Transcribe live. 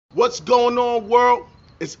What's going on, world?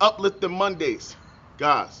 It's Uplifting Mondays.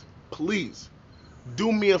 Guys, please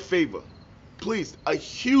do me a favor. Please, a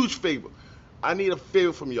huge favor. I need a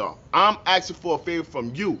favor from y'all. I'm asking for a favor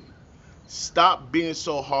from you. Stop being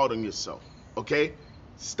so hard on yourself. Okay?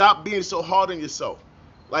 Stop being so hard on yourself.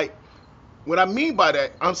 Like, what I mean by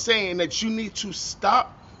that, I'm saying that you need to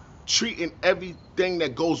stop treating everything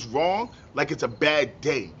that goes wrong like it's a bad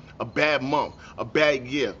day, a bad month, a bad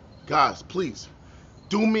year. Guys, please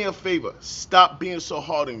do me a favor. Stop being so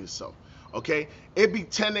hard on yourself. Okay? It be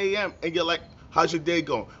 10 a.m. and you're like, how's your day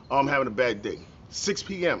going? Oh, I'm having a bad day. 6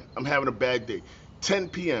 p.m. I'm having a bad day. 10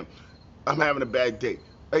 p.m. I'm having a bad day.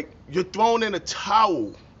 Like, you're throwing in a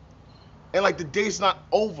towel and like the day's not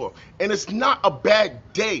over. And it's not a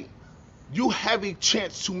bad day. You have a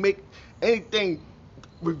chance to make anything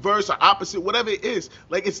reverse or opposite, whatever it is.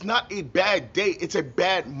 Like, it's not a bad day, it's a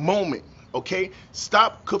bad moment. Okay?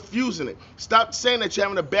 Stop confusing it. Stop saying that you're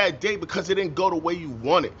having a bad day because it didn't go the way you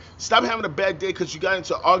wanted. Stop having a bad day because you got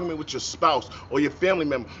into an argument with your spouse or your family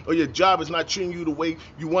member, or your job is not treating you the way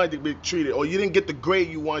you wanted to be treated, or you didn't get the grade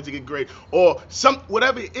you wanted to get grade, or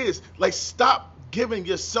whatever it is. Like, stop giving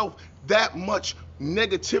yourself that much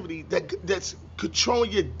negativity that's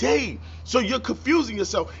controlling your day. So you're confusing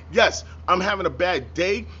yourself. Yes, I'm having a bad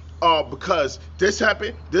day because this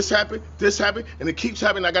happened, this happened, this happened, and it keeps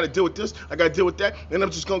happening. I got to deal with this, I got to deal with that, and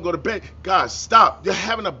I'm just going to go to bed. Guys, stop. You're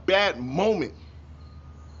having a bad moment.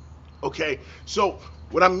 Okay? So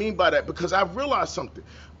what I mean by that, because I realized something.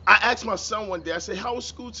 I asked my son one day, I said, how was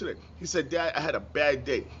school today? He said, Dad, I had a bad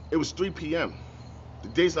day. It was 3 p.m. The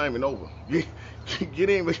day's not even over. You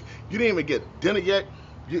didn't even get dinner yet.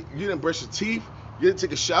 You didn't brush your teeth. You didn't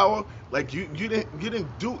take a shower. Like, you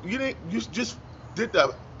just did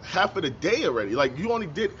the half of the day already. Like, you only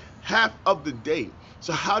did half of the day.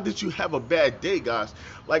 So how did you have a bad day, guys?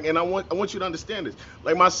 Like, and I want you to understand this.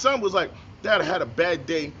 Like, my son was like, Dad, I had a bad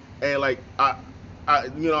day, and like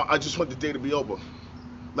I just want the day to be over.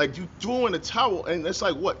 Like, you threw in the towel, and it's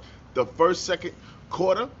like, what, the first, second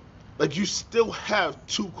quarter? Like, you still have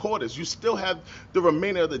 2 quarters. You still have the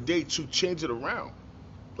remainder of the day to change it around.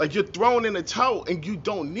 Like, you're throwing in the towel and you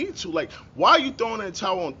don't need to. Like, why are you throwing in the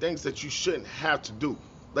towel on things that you shouldn't have to do?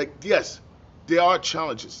 Like, yes, there are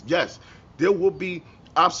challenges. Yes, there will be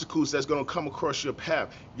obstacles that's going to come across your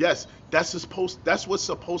path. Yes, that's what's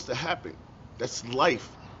supposed to happen. That's life.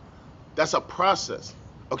 That's a process.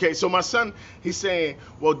 Okay, so my son, he's saying,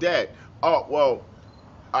 well, Dad, oh, well,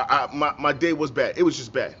 my day was bad. It was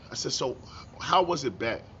just bad. I said, so how was it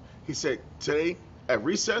bad? He said, today at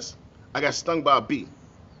recess, I got stung by a bee.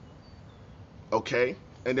 Okay,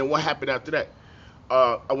 and then what happened after that?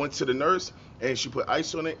 I went to the nurse and she put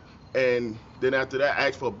ice on it, and then after that, I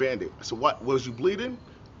asked for a band-aid. I said, what, was you bleeding?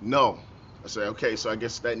 No. I said, okay, so I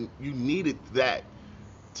guess that you needed that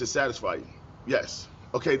to satisfy you. Yes.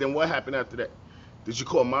 Okay, then what happened after that? Did you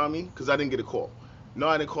call mommy? Because I didn't get a call. No,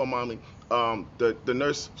 I didn't call mommy. The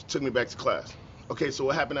nurse took me back to class. Okay, so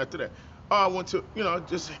what happened after that? Oh, I went to,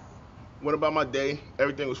 just went about my day.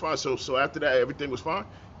 Everything was fine. So after that, everything was fine?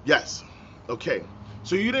 Yes. Okay.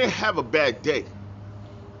 So you didn't have a bad day.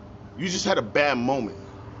 You just had a bad moment.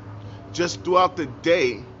 Just throughout the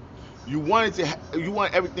day, you want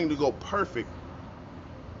everything to go perfect,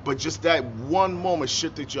 but just that one moment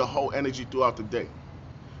shifted your whole energy throughout the day.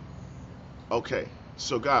 Okay.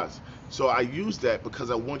 So guys, so I use that because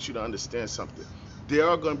I want you to understand something. There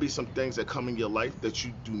are going to be some things that come in your life that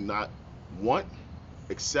you do not want,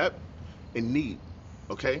 accept, and need.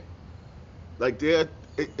 Okay? Like, it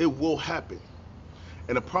will happen.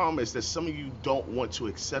 And the problem is that some of you don't want to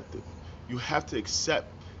accept it. You have to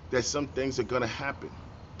accept that some things are going to happen.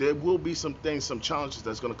 There will be some things, some challenges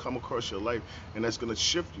that's going to come across your life, and that's going to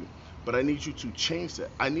shift you. But I need you to change that.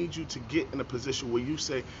 I need you to get in a position where you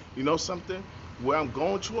say, you know something? Where I'm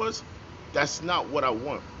going towards, that's not what I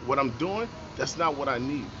want. What I'm doing, that's not what I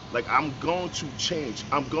need. Like, I'm going to change.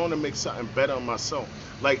 I'm going to make something better on myself.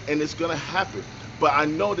 Like, and it's going to happen. But I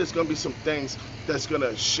know there's going to be some things that's going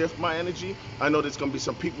to shift my energy. I know there's going to be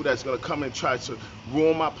some people that's going to come and try to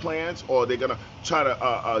ruin my plans, or they're going to try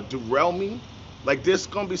to derail me. Like, there's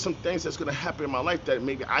going to be some things that's going to happen in my life that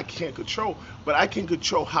maybe I can't control, but I can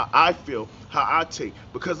control how I feel, how I take.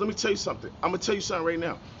 Because let me tell you something. I'm going to tell you something right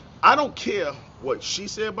now. I don't care what she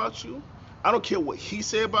said about you. I don't care what he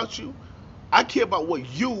said about you. I care about what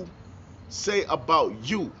you say about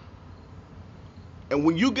you. And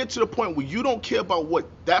when you get to the point where you don't care about what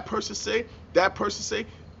that person say,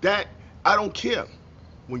 that I don't care.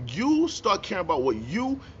 When you start caring about what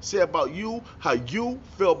you say about you, how you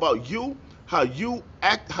feel about you, how you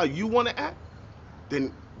act, how you want to act,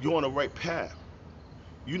 then you're on the right path.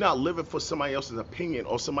 You're not living for somebody else's opinion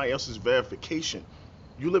or somebody else's verification.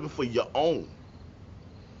 You're living for your own.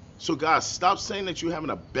 So guys, stop saying that you're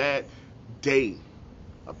having a bad day,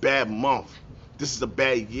 a bad month. This is a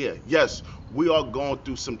bad year. Yes, we are going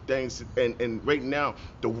through some things, and right now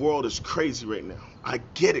the world is crazy right now. I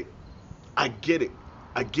get it. I get it.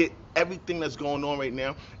 I get everything that's going on right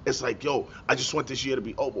now. It's like, yo, I just want this year to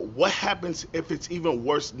be over. What happens if it's even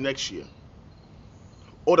worse next year?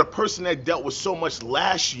 Or the person that dealt with so much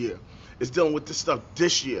last year is dealing with this stuff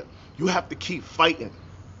this year. You have to keep fighting.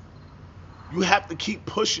 You have to keep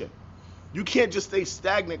pushing. You can't just stay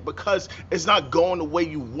stagnant because it's not going the way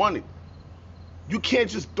you want it. You can't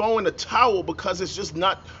just throw in the towel because it's just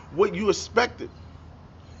not what you expected.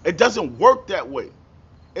 It doesn't work that way.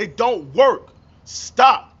 It don't work.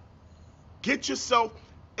 Stop. Get yourself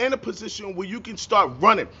in a position where you can start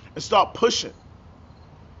running and start pushing.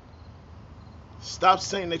 Stop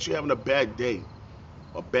saying that you're having a bad day,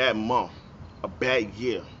 a bad month, a bad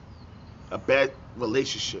year, a bad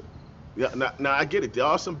relationship. Yeah, now I get it. There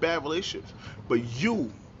are some bad relationships, but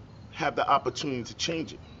you have the opportunity to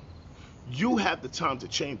change it. You have the time to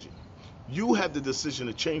change it. You have the decision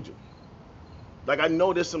to change it. Like, I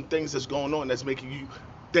know there's some things that's going on that's making you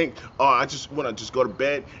think, oh, I just want to just go to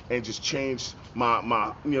bed and just change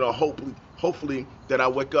my hopefully that I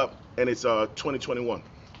wake up and it's 2021.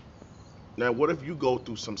 Now, what if you go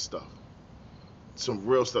through some stuff, some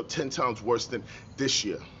real stuff, 10 times worse than this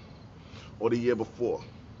year or the year before?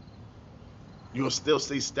 You gonna still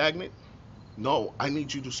stay stagnant? No, I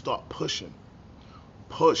need you to start pushing.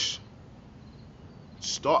 Push.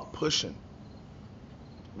 Start pushing.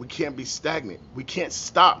 We can't be stagnant. We can't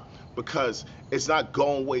stop because it's not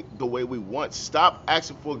going the way we want. Stop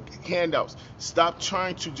asking for handouts. Stop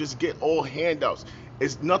trying to just get all handouts.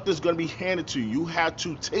 Nothing's going to be handed to you. You have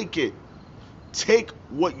to take it. Take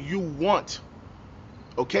what you want.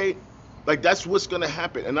 Okay? Like, that's what's going to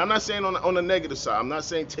happen. And I'm not saying on the negative side. I'm not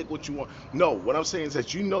saying take what you want. No, what I'm saying is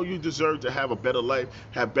that you know you deserve to have a better life,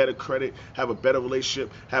 have better credit, have a better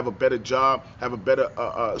relationship, have a better job, have a better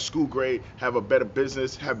school grade, have a better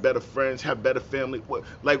business, have better friends, have better family.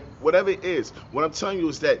 Whatever it is, what I'm telling you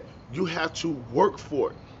is that you have to work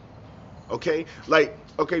for it. Okay?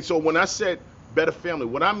 Okay, so when I said better family,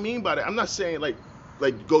 what I mean by that, I'm not saying like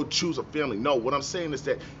go choose a family. No, what I'm saying is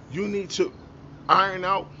that you need to iron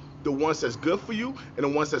out the ones that's good for you and the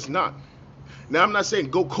ones that's not. Now, I'm not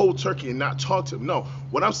saying go cold turkey and not talk to them. No,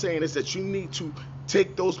 what I'm saying is that you need to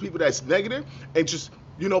take those people that's negative and just,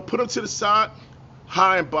 put them to the side,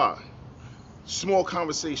 high and by. Small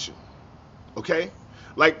conversation. Okay?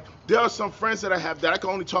 Like, there are some friends that I have that I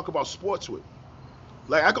can only talk about sports with.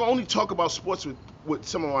 Like, I can only talk about sports with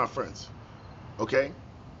some of my friends. Okay?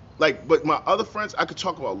 But my other friends, I could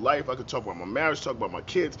talk about life, I could talk about my marriage, talk about my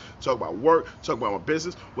kids, talk about work, talk about my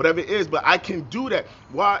business, whatever it is, but I can do that.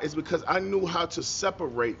 Why? It's because I knew how to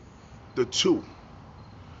separate the two.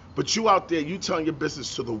 But you out there, you telling your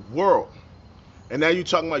business to the world, and now you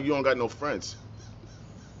talking about you don't got no friends.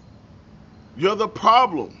 You're the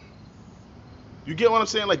problem. You get what I'm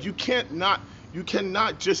saying? Like, you cannot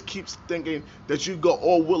just keep thinking that you go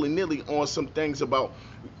all willy-nilly on some things about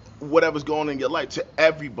whatever's going on in your life to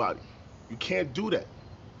everybody. You can't do that.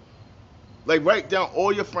 Like, write down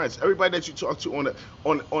all your friends, everybody that you talk to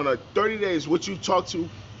on a 30 days, what you talk to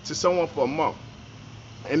someone for a month.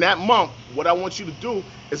 And that month, what I want you to do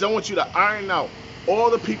is I want you to iron out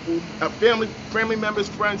all the people, family members,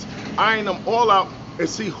 friends, iron them all out and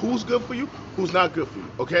see who's good for you, who's not good for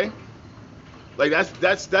you. Okay? Like,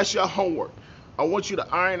 that's your homework. I want you to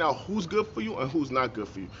iron out who's good for you and who's not good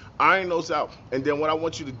for you. Iron those out. And then what I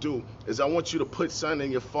want you to do is I want you to put something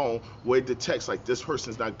in your phone where it detects, like, this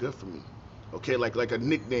person's not good for me. Okay, like a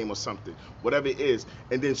nickname or something, whatever it is.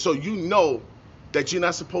 And then so you know that you're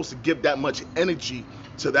not supposed to give that much energy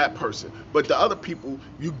to that person. But the other people,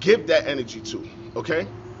 you give that energy to. Okay?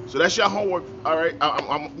 So that's your homework. All right?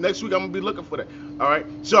 Next week, I'm going to be looking for that. All right?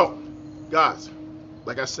 So, guys,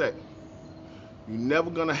 like I said, you're never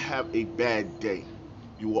going to have a bad day.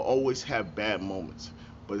 You will always have bad moments.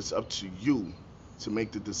 But it's up to you to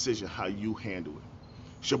make the decision how you handle it.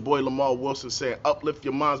 It's your boy Lamar Wilson saying, uplift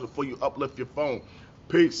your minds before you uplift your phone.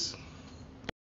 Peace.